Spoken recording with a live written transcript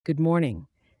Good morning,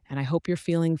 and I hope you're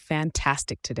feeling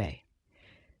fantastic today.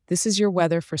 This is your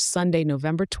weather for Sunday,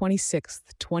 November 26th,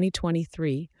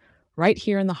 2023, right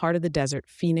here in the heart of the desert,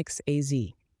 Phoenix, AZ.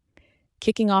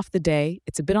 Kicking off the day,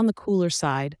 it's a bit on the cooler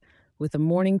side with a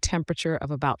morning temperature of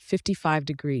about 55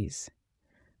 degrees.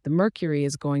 The mercury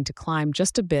is going to climb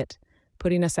just a bit,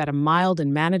 putting us at a mild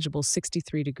and manageable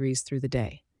 63 degrees through the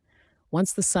day.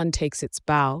 Once the sun takes its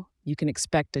bow, you can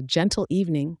expect a gentle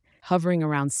evening hovering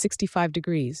around 65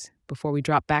 degrees before we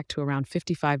drop back to around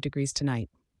 55 degrees tonight.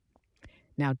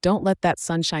 Now, don't let that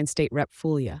sunshine state rep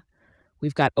fool you.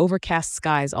 We've got overcast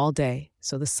skies all day,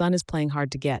 so the sun is playing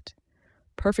hard to get.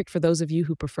 Perfect for those of you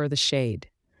who prefer the shade.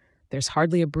 There's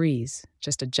hardly a breeze,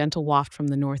 just a gentle waft from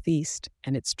the northeast,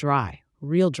 and it's dry,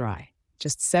 real dry,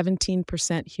 just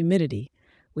 17% humidity,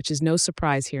 which is no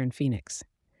surprise here in Phoenix.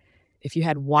 If you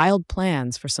had wild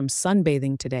plans for some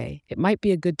sunbathing today, it might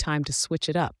be a good time to switch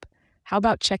it up. How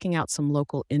about checking out some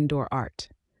local indoor art?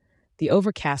 The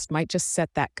overcast might just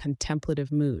set that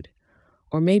contemplative mood.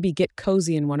 Or maybe get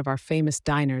cozy in one of our famous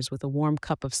diners with a warm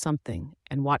cup of something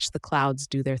and watch the clouds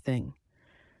do their thing.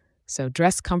 So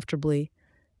dress comfortably,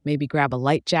 maybe grab a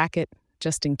light jacket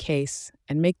just in case,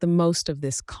 and make the most of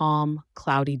this calm,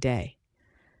 cloudy day.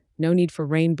 No need for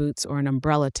rain boots or an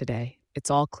umbrella today.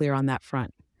 It's all clear on that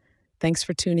front. Thanks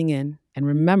for tuning in, and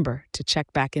remember to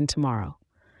check back in tomorrow.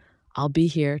 I'll be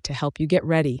here to help you get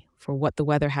ready for what the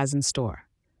weather has in store.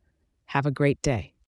 Have a great day.